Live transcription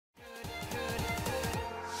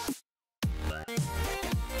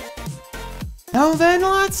Now then,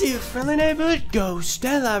 lads, your friendly neighbourhood Ghost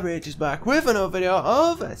LRH is back with another video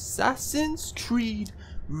of Assassin's Creed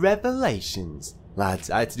Revelations. Lads,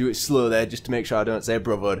 I had to do it slow there just to make sure I don't say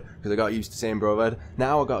Brotherhood, because I got used to saying Brotherhood.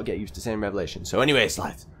 Now I got to get used to saying Revelations. So anyways,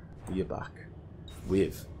 lads, we are back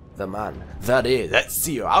with the man that is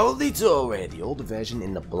Ezio Auditore, the older version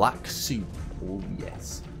in the black suit. Oh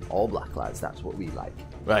yes, all black, lads, that's what we like.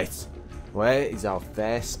 Right, where is our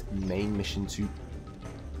first main mission to?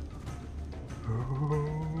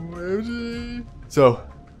 So,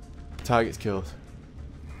 target's killed.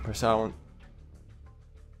 Press R1.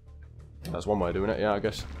 That's one way of doing it, yeah, I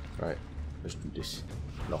guess. Right, let's do this.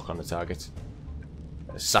 Knock on the target.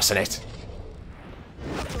 Assassinate!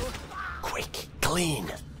 Quick, clean,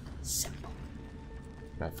 simple.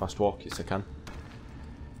 Right, fast walk, yes I can.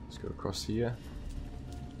 Let's go across here.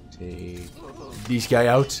 Take this guy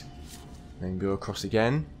out. Then go across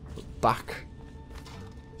again. Back.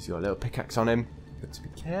 He's got a little pickaxe on him. Got to be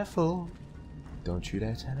careful. Don't you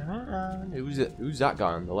dare turn around. Who's that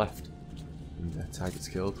guy on the left? And the target's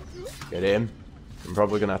killed. Get him. I'm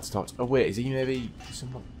probably gonna have to talk to. Oh wait, is he maybe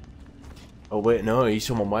someone? Oh wait, no, he's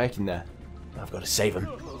someone working there. I've got to save him.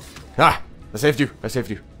 Ah! I saved you. I saved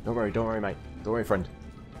you. Don't worry, mate. Don't worry, friend.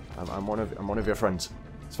 I'm one of your friends.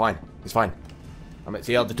 It's fine. It's fine. I'm at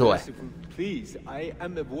the other door. Please, I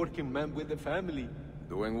am a working man with a family.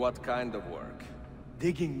 Doing what kind of work?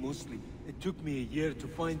 Digging mostly. It took me a year to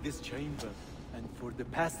find this chamber. And for the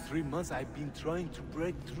past 3 months I've been trying to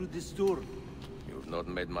break through this door. You've not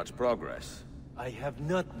made much progress. I have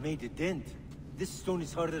not made a dent. This stone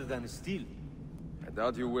is harder than steel. I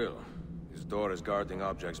doubt you will. This door is guarding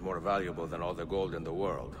objects more valuable than all the gold in the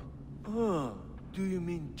world. Ah, do you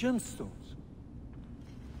mean gemstones?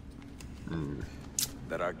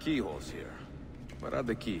 There are keyholes here. Where are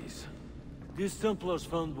the keys? These Templars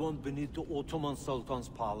found one beneath the Ottoman Sultan's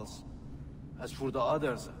palace. As for the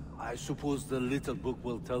others, I suppose the little book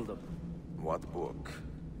will tell them. What book?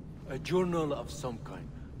 A journal of some kind.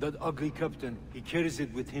 That ugly captain, he carries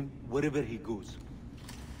it with him wherever he goes.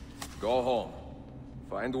 Go home.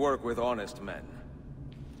 Find work with honest men.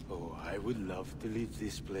 Oh, I would love to leave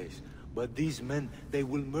this place. But these men, they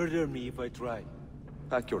will murder me if I try.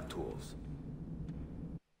 Pack your tools.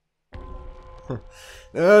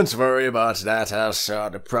 Don't worry about that, I'll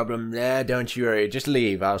sort the problem there, don't you worry, just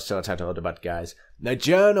leave, I'll sort out all the bad guys. A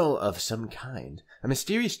journal of some kind. A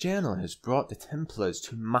mysterious journal has brought the Templars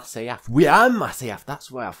to Masyaf. We are Masyaf, that's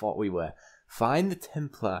where I thought we were. Find the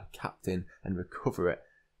Templar captain and recover it.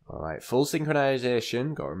 Alright, full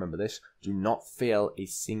synchronization, gotta remember this. Do not feel a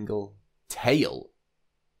single tail.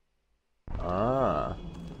 Ah.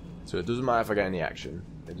 So it doesn't matter if I get any action.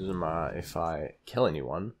 It doesn't matter if I kill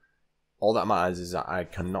anyone. All that matters is that I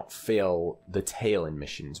cannot feel the tail in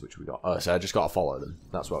missions, which we got. Oh, so I just gotta follow them.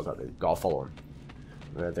 That's what I've got to do. Gotta follow them.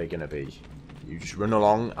 Where are they gonna be? You just run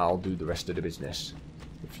along, I'll do the rest of the business.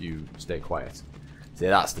 If you stay quiet. So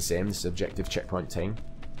that's the same, this objective checkpoint thing.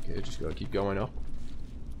 Okay, just gotta keep going up.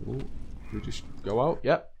 Ooh, we just go out,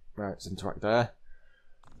 yep. Right, let's interact there.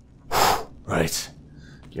 Right,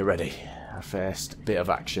 get ready. Our first bit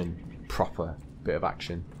of action. Proper bit of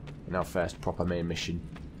action. In our first proper main mission.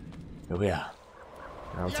 Here we are.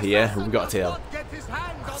 Out here, who we got a tail? Get his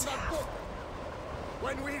hands on that book.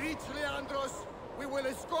 When we reach Leandros, we will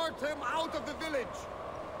escort him out of the village.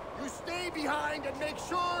 You stay behind and make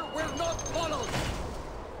sure we're not followed.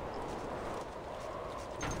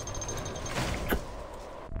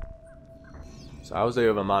 So how's the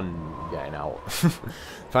other man getting out?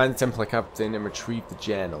 Find the Templar captain and retrieve the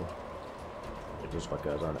journal. It does what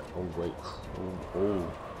goes on it. Oh wait.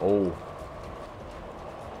 Oh.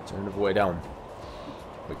 Turn the way down.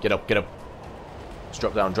 Wait, get up. Let's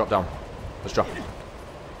drop down. Let's drop.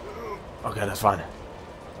 Okay, that's fine.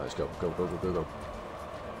 Let's go. Go.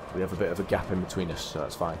 We have a bit of a gap in between us, so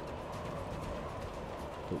that's fine.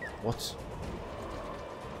 Oh, what?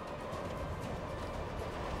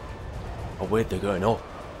 Oh wait, they're going up.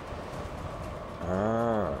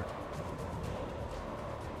 Ah.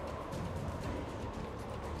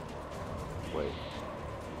 Wait.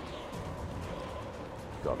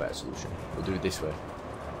 Got a better solution. We'll do it this way.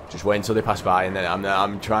 Just wait until they pass by, and then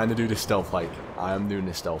I'm trying to do this stealth like. I am doing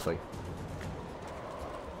this stealthy.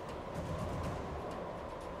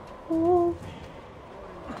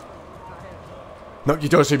 No, you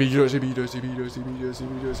don't see me. Okay,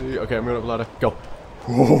 I'm going up the ladder. Go.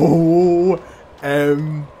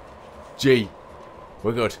 OMG.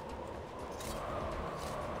 We're good.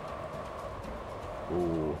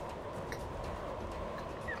 Ooh.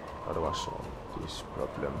 How do I solve this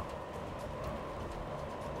problem?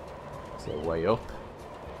 Is there a way up?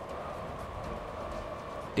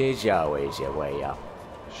 There's always a way up,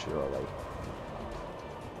 surely.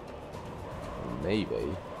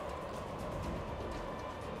 Maybe.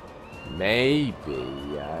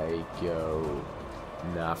 Maybe I go...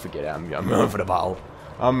 Nah, forget it. I'm going for the battle.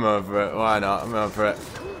 I'm going for it. Why not? I'm going for it.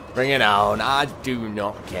 Bring it on. I do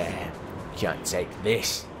not care. Can't take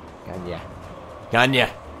this. Can ya? Can ya?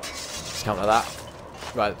 Let's counter that.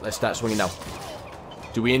 Right, let's start swinging now.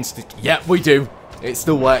 Do we instant... Yep, we do. It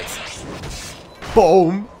still works.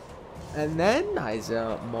 Boom! And then there's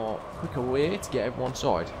a more quicker way to get everyone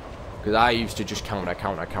sorted. Because I used to just counter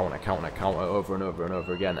over and over and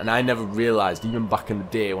over again. And I never realised, even back in the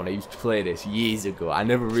day when I used to play this years ago, I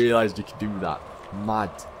never realised you could do that. Mad.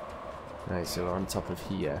 Right, so we're on top of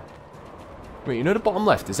here. Wait, you know the bottom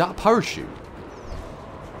left? Is that a parachute?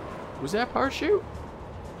 Was there a parachute?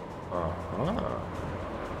 Uh-huh.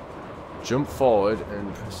 Jump forward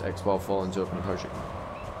and press X while falling to open the parachute.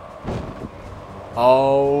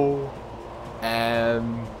 O-M-G.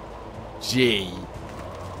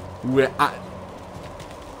 I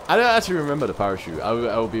don't actually remember the parachute. I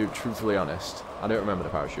will be truthfully honest. I don't remember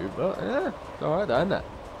the parachute, but yeah, it's alright there, isn't it?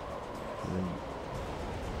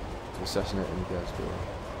 To assassinate any guys do.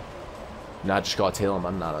 Nah, I just got a tail on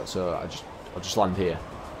man now, so I'll just land here.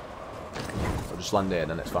 I'll just land here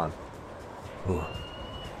and then it's fine. Ooh.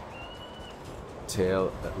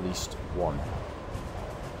 Tail at least one.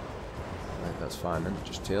 Right, that's fine then.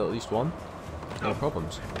 Just tail at least one. No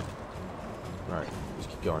problems. Right, let's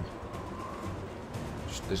keep going.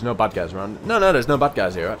 There's no bad guys around. No, there's no bad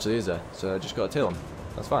guys here, actually, is there? So I just got to tail them.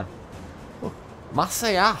 That's fine. Oh,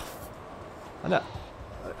 Masayaf.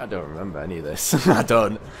 I don't remember any of this. I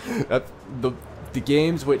don't. The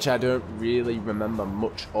games which I don't really remember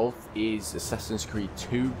much of is Assassin's Creed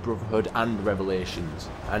 2, Brotherhood, and Revelations,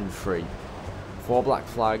 and 3. For Black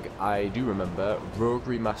Flag, I do remember. Rogue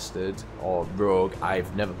Remastered, or Rogue,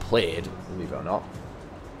 I've never played, believe it or not.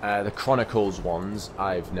 The Chronicles ones,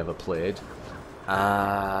 I've never played.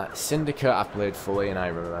 Syndicate, I've played fully and I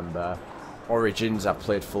remember. Origins, I've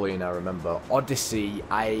played fully and I remember. Odyssey,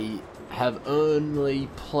 I have only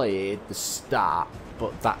played the start,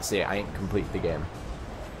 but that's it. I ain't completed the game.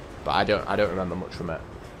 But I don't remember much from it.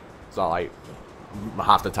 So like,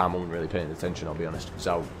 half the time I wasn't really paying attention, I'll be honest.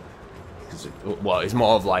 So, well, it's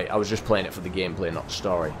more of like, I was just playing it for the gameplay, not the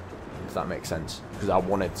story. If that makes sense. Because I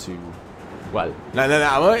wanted to... Well, no,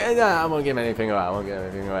 I won't give anything away. I won't give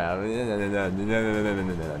anything away. I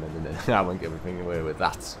won't give anything away with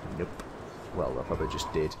that. Nope. Well, I probably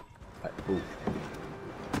just did. Ooh.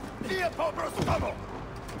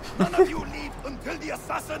 None of you leave until the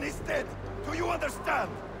assassin is dead. Do you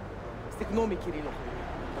understand? Ignore me, Kirilo.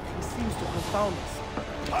 But he seems to confound us.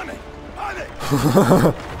 Panic! Panic!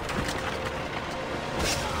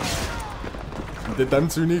 Did them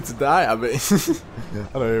two need to die? I mean,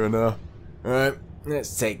 I don't even know. Alright,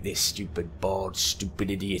 let's take this stupid, bored, stupid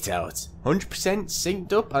idiot out. 100%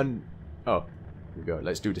 synced up and... Oh, here we go.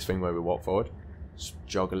 Let's do this thing where we walk forward. Just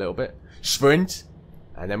jog a little bit. Sprint!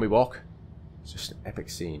 And then we walk. It's just an epic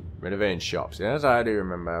scene. Renovating shops. Yes, I do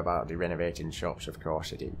remember about the renovating shops, of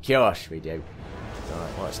course I do. Of course we do.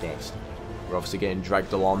 Alright, what's next? We're obviously getting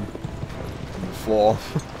dragged along on the floor.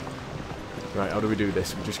 Right, how do we do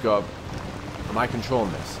this? We just got... Am I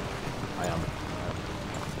controlling this? I am.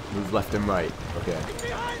 Move left and right. Okay.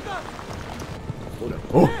 Oh no.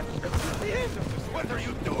 Oh! What are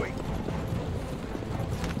you doing?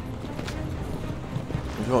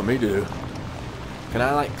 What do you want me to do? Can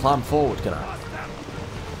I like climb forward? Can I?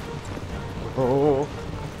 Oh!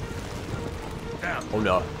 Oh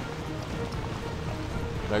no.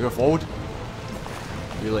 Can I go forward?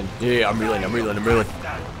 Reeling. Yeah, I'm reeling.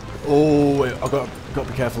 Oh, wait, I've got to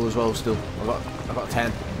be careful as well. Still, I've got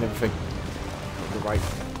 10 and everything. Right.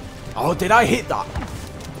 Oh, did I hit that?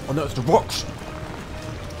 Oh no, it's the rocks.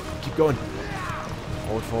 Keep going.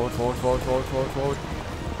 Forward.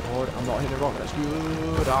 I'm not hitting the rock. That's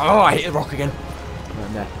good. Oh, I hit the rock again.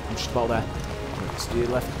 I'm there. I'm just about there. Stay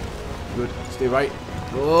left. Good. Stay right.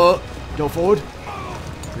 Oh, go forward.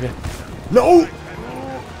 Okay. No!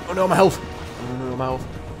 Oh no, my health. No, my health.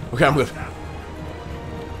 Okay, I'm good.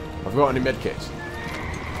 Have I got any medkits?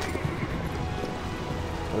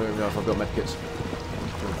 I don't even know if I've got medkits.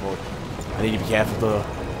 I need to be careful though.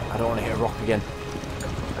 I don't want to hit a rock again.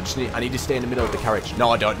 I need to stay in the middle of the carriage. No,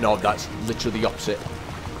 I don't. No, that's literally the opposite.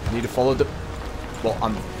 I need to follow the... Well,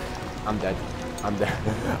 I'm dead. I'm dead.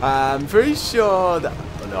 I'm pretty sure that...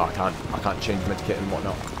 Oh, no, I can't change medkit and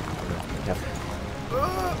whatnot. Be careful.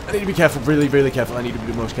 I need to be careful, really careful. I need to be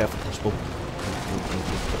the most careful possible.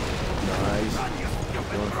 Nice.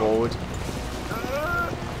 Going forward.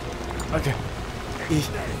 Okay.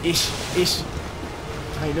 Ish.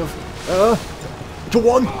 Kind of. Go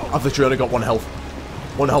on! I've literally only got 1 health.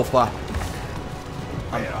 1 health bar.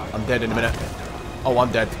 I'm dead in a minute. Oh,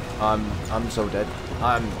 I'm dead. I'm so dead.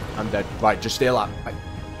 I'm dead. Right, just stay alive. Right.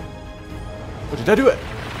 Oh, did I do it?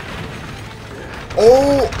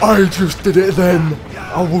 Oh, I just did it then.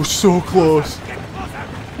 I was so close.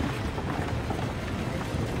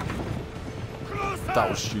 That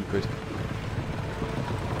was stupid.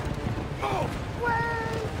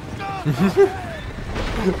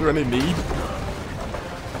 Is there any need? I'm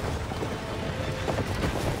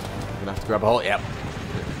gonna have to grab a hold. Yep.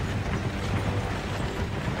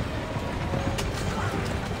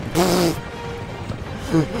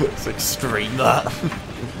 It's extreme, that.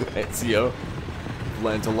 Ezio.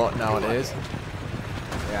 Learned a lot nowadays.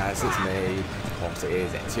 Yes, it's me. Of course it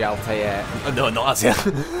is. Ezio, I'll tell you. Oh, no, not Ezio.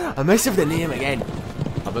 I messed up the name again.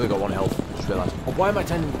 I've only got 1 health. Just realised. Oh, why am I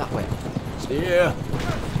turning that way? Steer.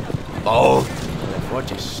 Oh. What,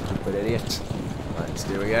 you stupid idiot. Right, let's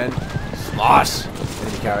do it again. Smash.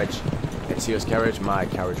 Enemy carriage. Ezio's carriage. My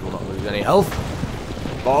carriage will not lose any health.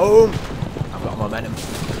 Boom. I've got momentum.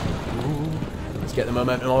 Ooh. Let's get the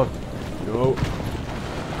momentum on. Go.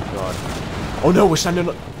 God. Oh no, we're standing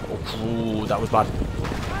up. Oh, that was bad.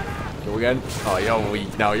 Go again. Oh, you're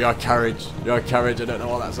weak now. Your carriage. Your carriage. I don't know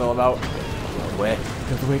what that's all about. Where?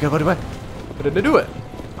 Go the way, go the way. But did I do it?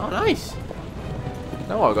 Oh, nice.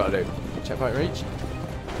 Now what I've got to do? Checkpoint reach.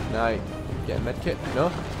 Now, get a medkit. No?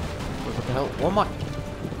 What the hell? What am I?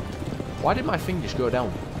 Why did my thing just go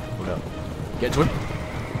down? Oh no. Get to him.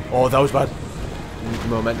 Oh, that was bad. I need the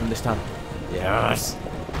momentum this time. Yes.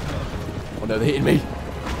 Oh no, they're hitting me.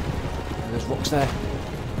 There's rocks there.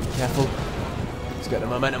 Be careful. Let's get the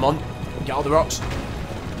momentum on. Get all the rocks.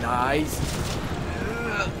 Nice.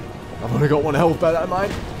 I've only got 1 health, bear that in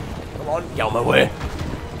mind. Come on, get on my way.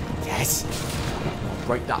 Yes.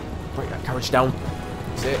 Break that carriage down.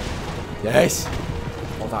 That's it. Yes.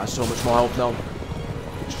 Oh, that has so much more health now.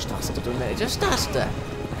 It just has to, doesn't it? It just has to.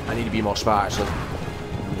 I need to be more smart, actually.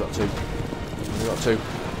 We've got 2. We've got 2.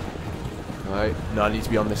 Alright. No, I need to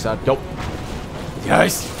be on this side. Go.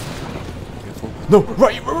 Yes. No,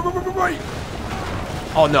 right.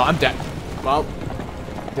 Oh no, I'm dead. Well,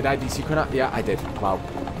 did I desynchronize? Yeah, I did. Wow.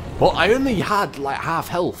 Well, I only had like half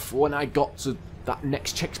health when I got to that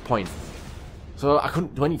next checkpoint. So I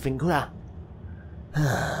couldn't do anything, could I?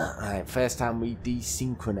 Alright, first time we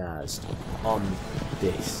desynchronized on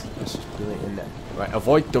this. Let's just put it in there. Right,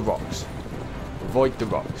 avoid the rocks. Avoid the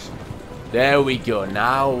rocks. There we go.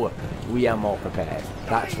 Now we are more prepared.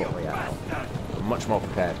 That's what we are. We're much more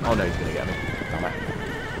prepared. Oh no, he's gonna get me. Damn it.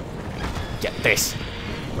 Get this.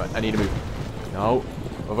 Right, I need to move. No.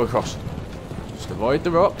 Over across. Just avoid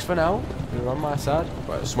the rocks for now. You're on my side.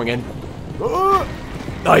 Right, swing in. Oh,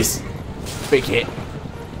 nice. Big hit.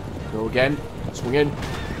 Go again. Swing in.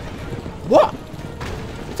 What?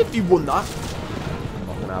 As if you won that. I'm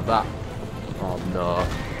not gonna have that. Oh no.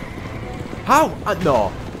 How?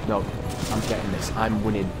 No. No. I'm getting this. I'm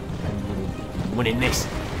winning. I'm winning. I'm winning this.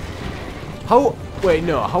 How? Wait,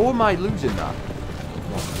 no. How am I losing that?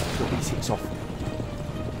 Get these hits off.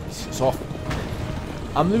 These hits off.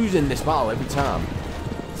 I'm losing this battle every time.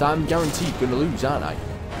 So I'm guaranteed going to lose, aren't I?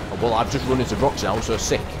 Oh, well, I've just run into rocks now, so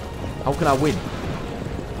sick. How can I win?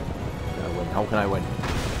 How can I win?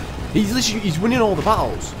 He's literally, he's winning all the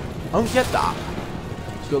battles. I don't get that.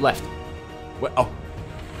 Let's go left. Wait, oh.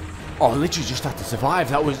 Oh, I literally just had to survive.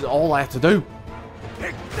 That was all I had to do.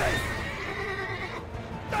 Pick this!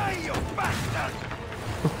 Die, you bastard!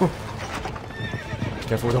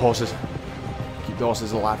 Careful with the horses. Keep the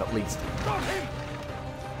horses alive at least. Stop him!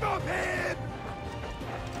 Stop him!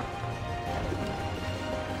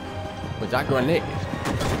 Was that grenade?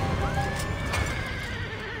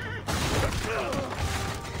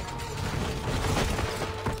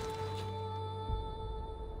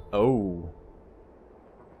 Oh.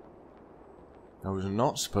 I was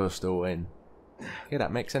not supposed to win. Yeah,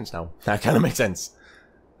 that makes sense now. That kind of makes sense.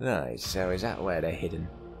 Nice, so is that where they're hidden?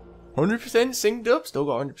 100% synced up? Still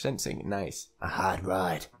got 100% synced. Nice. A hard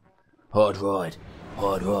ride. Hard ride.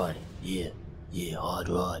 Hard ride. Yeah. Yeah, hard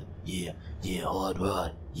ride. Yeah. Yeah, hard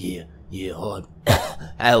ride. Yeah. Yeah, hard.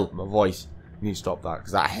 Hell, my voice. You need to stop that,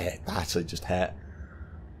 because that hurt. That actually just hurt.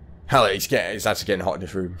 Hell, it's actually getting hot in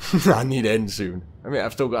this room. I need to end soon. I mean,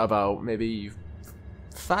 I've still got about maybe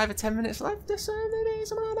 5 or 10 minutes left or so, maybe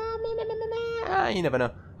something like that. You never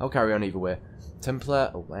know. I'll carry on either way.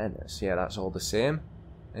 Templar awareness. Yeah, that's all the same.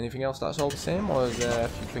 Anything else that's all the same, or is there a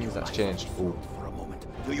few things that's changed? Ooh. For a moment.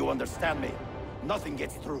 Do you understand me? Nothing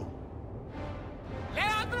gets through.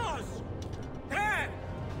 Leandros! There!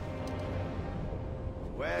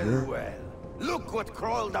 Well, well. Look what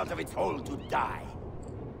crawled out of its hole to die.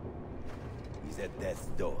 at death's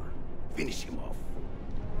door. Finish him off.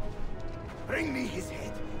 Bring me his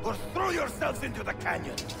head, or throw yourselves into the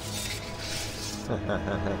canyon.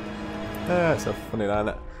 That's a funny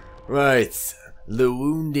line. Right, the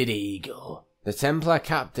Wounded Eagle. The Templar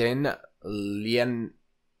Captain Leandros.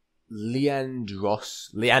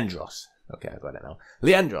 Okay, I got it now.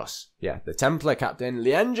 Leandros. Yeah, the Templar Captain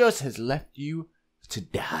Leandros has left you to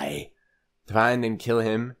die. Find and kill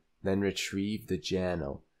him, then retrieve the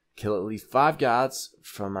journal. Kill at least 5 guards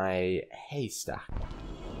from a haystack.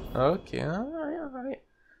 Okay, alright.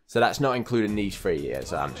 So that's not including these 3 here,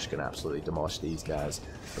 so I'm just going to absolutely demolish these guys.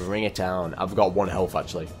 Bring it down. I've got 1 health,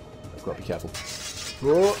 actually. I've got to be careful.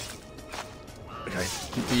 Oh. Okay,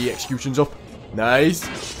 keep the executions up. Nice.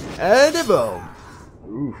 And a boom.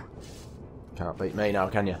 Ooh. Can't beat me now,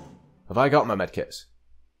 can you? Have I got my medkits?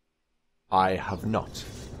 I have not.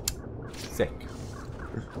 Sick.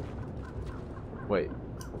 Wait.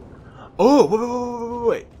 Oh,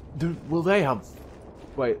 wait. Will they have...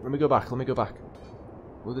 Wait, let me go back. Will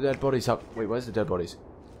the dead bodies have... Wait, where's the dead bodies?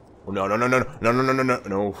 Oh, no. No. I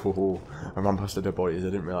ran past the dead bodies. I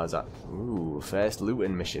didn't realise that. Ooh, first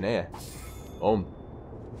looting mission here. What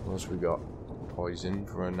else we got? Poison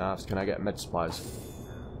for a knife. Can I get med supplies?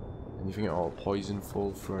 Anything at all? Poison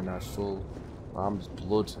full, for a knife full. Arms,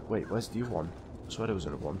 blood. Wait, where's the other one? I swear there was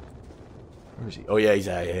another one. Where is he? Oh yeah, he's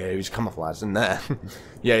there. Yeah, he's camouflaged in there.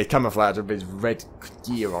 Yeah, he's camouflaged with his red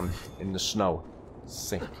gear on in the snow.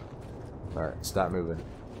 Sick. Alright, start moving.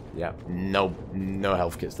 Yeah, no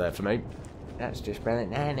health kits there for me. That's just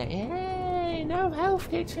brilliant. Yay, no health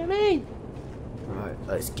kits for me. Right,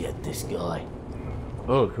 let's get this guy.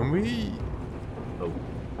 Oh, can we? Oh.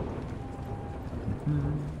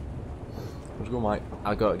 Let's go, mate.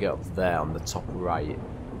 I gotta get up there on the top right.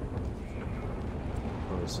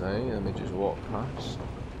 Let me just walk past.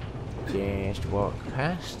 Just walk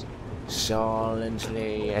past.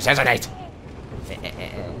 Silently assassinate!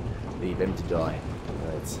 Leave him to die.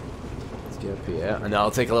 Right. Let's get up here. And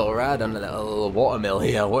I'll take a little ride on the little watermill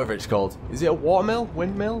here, whatever it's called. Is it a watermill?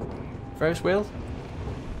 Windmill? Ferris wheel?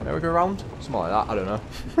 Merry-go-round? Something like that, I don't know.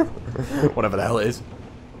 Whatever the hell it is.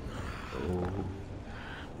 Oh.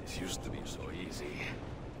 This used to be so easy.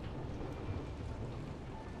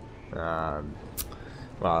 Well,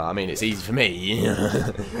 I mean, it's easy for me.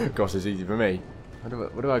 Of course, it's easy for me.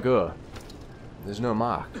 Where do I go? There's no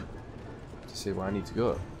mark to see where I need to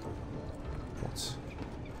go. What?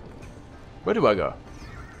 Where do I go?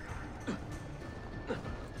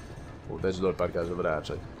 Oh, there's a lot of bad guys over there,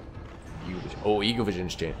 actually. Oh, Eagle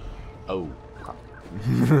Vision's chain. Oh.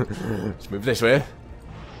 Let's move this way.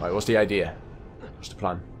 Right, what's the idea? What's the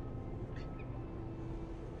plan?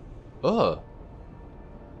 Oh.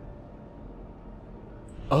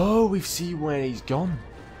 Oh, we've seen where he's gone.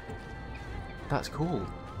 That's cool.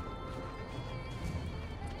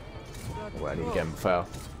 Oh, I need to get him fail.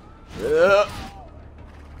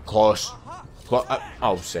 Close.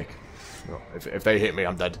 Oh, sick. No, if they hit me,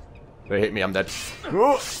 I'm dead. If they hit me, I'm dead.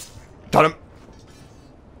 Oh, got him.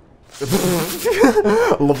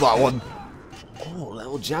 I love that one. Oh,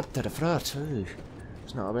 little jab to the throat too.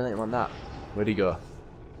 It's not a brilliant one, that. Where'd he go?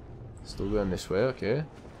 Still going this way, okay.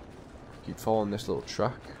 Keep following this little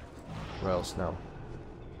track. Where else now?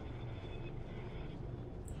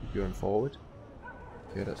 Keep going forward.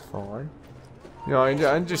 Okay, that's fine. You know,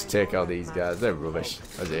 and just take out these guys. They're rubbish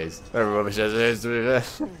as it is. They're rubbish as it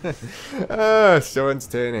is. So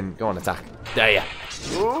entertaining. Go on, attack. There ya.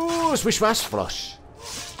 Ooh, swish smash flush.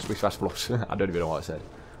 Swish smash flush. I don't even know what I said.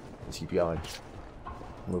 Let's keep going.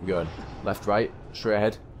 Where are we going? Left, right, straight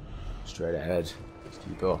ahead. Straight ahead. Let's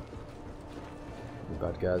keep going. The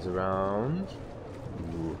bad guys around.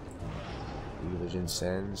 Ooh. Vision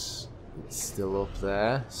sends. It's still up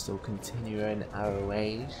there. Still continuing our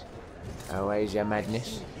ways. Our ways, your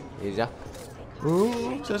madness is up.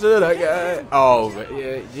 Ooh, so that guy. Oh,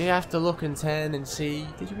 yeah, you have to look and turn and see.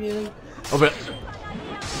 Did you really? Oh, but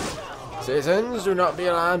citizens, do not be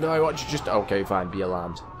alarmed. I want you just. Okay, fine. Be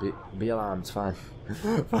alarmed. Be alarmed. Fine.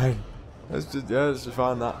 Fine. Let's just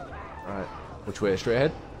find that. Right. Which way? Straight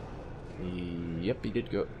ahead. Yep, he did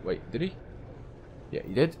go. Wait, did he? Yeah,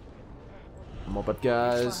 he did. More bad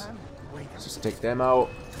guys. Let's just take them out.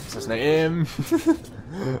 Assassinate him.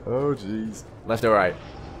 Oh, jeez. Left or right?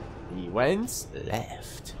 He went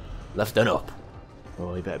left. Left and up.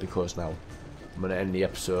 Oh, he better be close now. I'm going to end the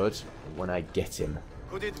episode when I get him.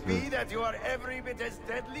 Could it be that you are every bit as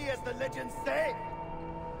deadly as the legends say?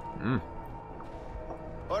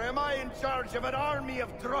 Or am I in charge of an army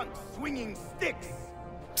of drunks swinging sticks?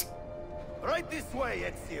 Right this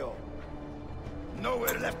way, Ezio.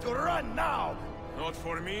 Nowhere left to run now! Not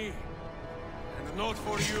for me, and not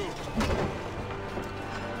for you.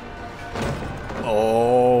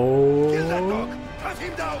 Oh. Kill that dog! Cut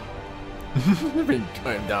him down! I've been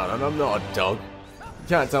cut him down, and I'm not a dog. You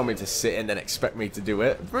can't tell me to sit and then expect me to do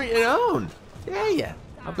it. Bring it on. Yeah.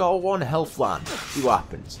 I've got a 1 health line. See what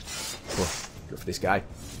happens. Oh, go for this guy.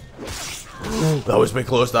 That was a bit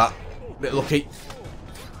close, that. Bit lucky.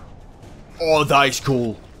 Oh, that is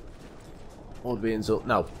cool. All the beans up.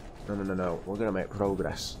 No. No. We're going to make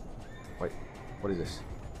progress. Wait. What is this?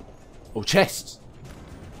 Oh, chests.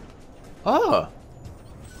 Oh.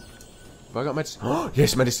 Have I got medicine? Oh,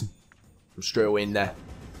 yes, medicine. I'm straight away in there.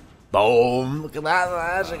 Boom. Look at that,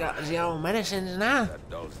 lads. I got zero medicines now.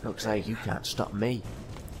 Looks like you can't stop me.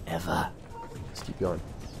 Ever. Let's keep going.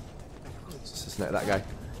 Let's assassinate that guy.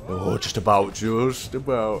 Oh, just about. Keep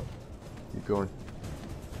going.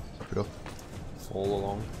 Keep it up. Fall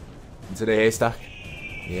along. Into the haystack.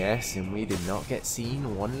 Yes, and we did not get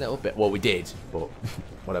seen one little bit. Well, we did, but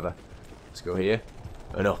whatever. Let's go here.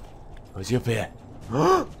 Oh no. Oh, is he up here?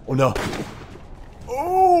 Oh no.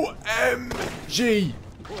 OMG!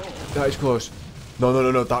 That is close.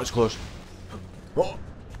 No, that is close. Oh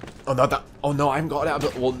no, oh no, I haven't got it out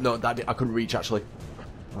of it. Well, no, I couldn't reach actually.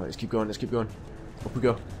 Alright, let's keep going. Up we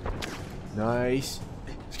go. Nice.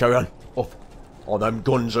 Let's carry on. Up. Oh, them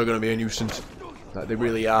guns are going to be a nuisance. Like, they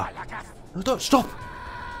really are. No, don't stop.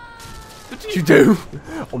 What did you do?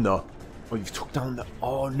 Oh no. Oh, you've took down that.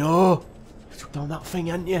 Oh no. You took down that thing,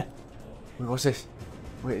 haven't you? Wait, what's this?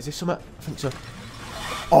 Wait, is this something? I think so.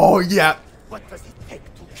 Oh yeah. What does it take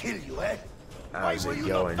to kill you, eh? How's it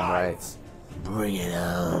going, right? Bring it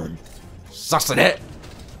on. Assassinate.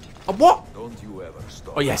 What? Don't you ever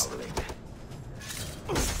stop. Oh yes.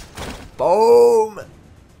 Boom.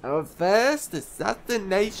 Our first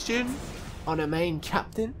assassination on a main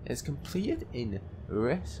captain is completed in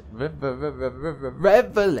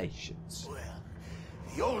Revelations. Well,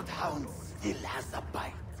 the old hound still has a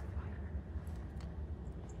bite.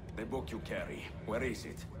 The book you carry, where is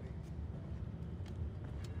it?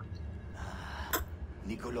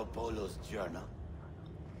 Niccolo Polo's journal.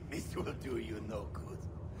 This will do you no good.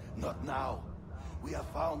 Not now. We have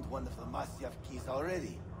found one of the Masyaf keys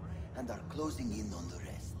already, and are closing in on the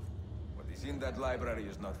rest. What is in that library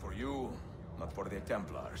is not for you, not for the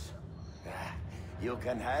Templars. You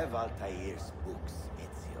can have Altair's books,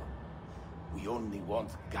 Ezio. We only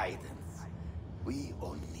want guidance. We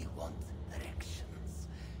only want directions.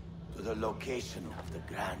 To the location of the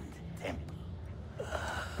Grand Temple.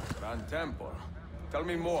 Grand Temple? Tell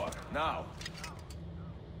me more, now.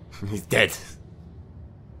 He's dead.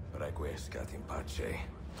 Requiescat in pace,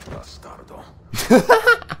 bastardo.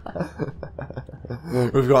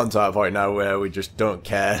 We've gotten to that point now where we just don't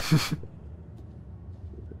care.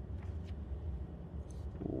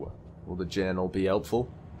 Ooh, will the journal be helpful?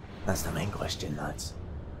 That's the main question, lads.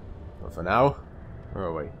 But for now, where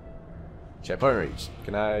are we? Checkpoint reach.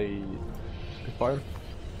 Can I fire him?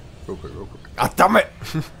 Real quick. Ah, damn it!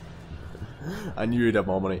 I knew you'd have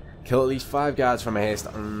more money. Kill at least 5 guards from a haste.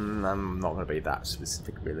 I'm not going to be that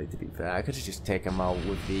specific, really, to be fair. I could have just taken them out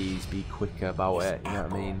with these, be quicker about it, you know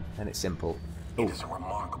what I mean? And it's simple. It is a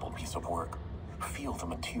remarkable piece of work. Feel the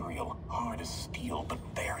material, hard as steel, but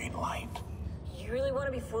very light. You really want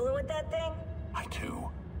to be fooling with that thing? I do.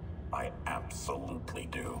 I absolutely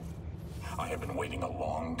do. I have been waiting a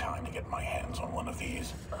long time to get my hands on one of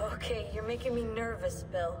these. Okay, you're making me nervous,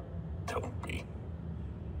 Bill. Don't be.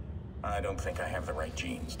 I don't think I have the right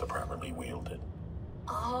genes to properly wield it.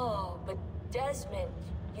 Oh, but Desmond,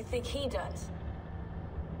 you think he does?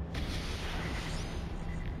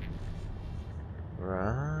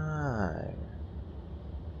 Right.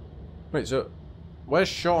 Wait, so where's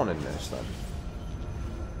Sean in this then?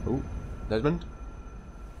 Oh, Desmond?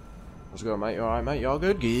 How's it going, mate? You alright, mate? You all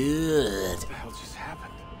good? Good. What the hell just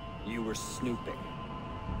happened? You were snooping.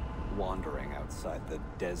 Wandering outside the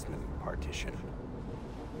Desmond partition.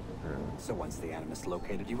 So once the Animus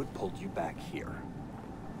located you, it pulled you back here.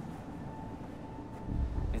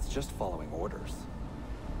 It's just following orders.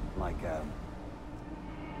 Like a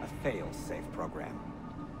fail-safe program.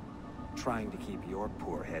 Trying to keep your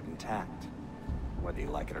poor head intact, whether you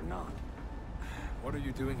like it or not. What are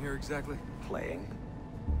you doing here exactly? Playing.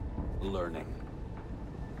 Learning.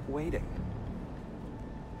 Waiting.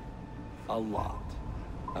 A lot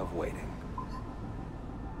of waiting.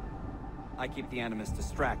 I keep the Animus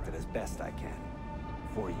distracted as best I can.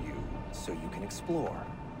 For you, so you can explore.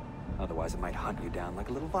 Otherwise it might hunt you down like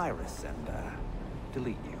a little virus and,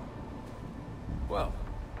 delete you. Well,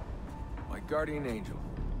 my guardian angel.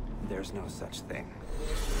 There's no such thing.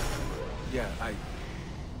 Yeah,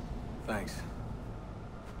 thanks.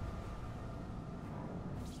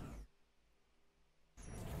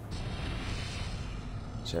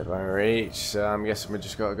 Check my reach, so I'm guessing we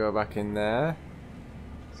just got to go back in there.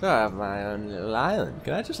 So I have my own little island.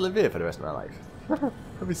 Can I just live here for the rest of my life?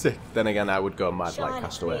 That'd be sick. Then again, I would go mad like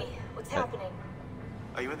Castaway. What's happening?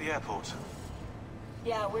 Are you at the airport?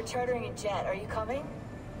 Yeah, we're chartering a jet. Are you coming?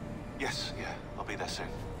 Yes, yeah, I'll be there soon.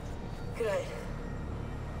 Good.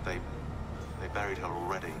 They buried her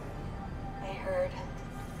already. I heard.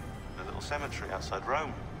 A little cemetery outside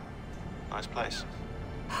Rome. Nice place.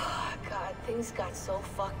 God, things got so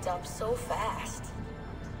fucked up so fast.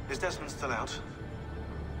 Is Desmond still out?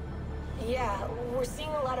 Yeah, we're seeing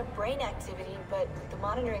a lot of brain activity, but the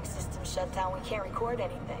monitoring system shut down. We can't record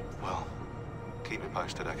anything. Well, keep me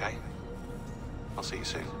posted, okay? I'll see you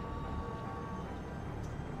soon.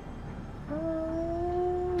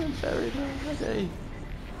 Buried already.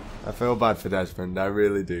 I feel bad for Desmond, I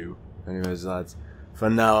really do. Anyways, lads, for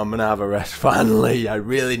now I'm gonna have a rest. Finally, I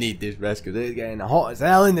really need this rest because it's getting hot as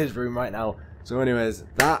hell in this room right now. So, anyways,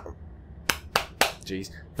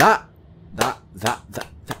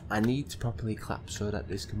 I need to properly clap so that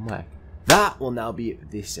this can work. That will now be it for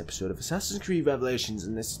this episode of Assassin's Creed Revelations,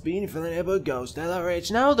 and this has been Filling About Ghost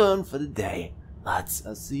LRH, now done for the day. Lads,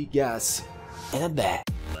 I'll see you guys in a bit.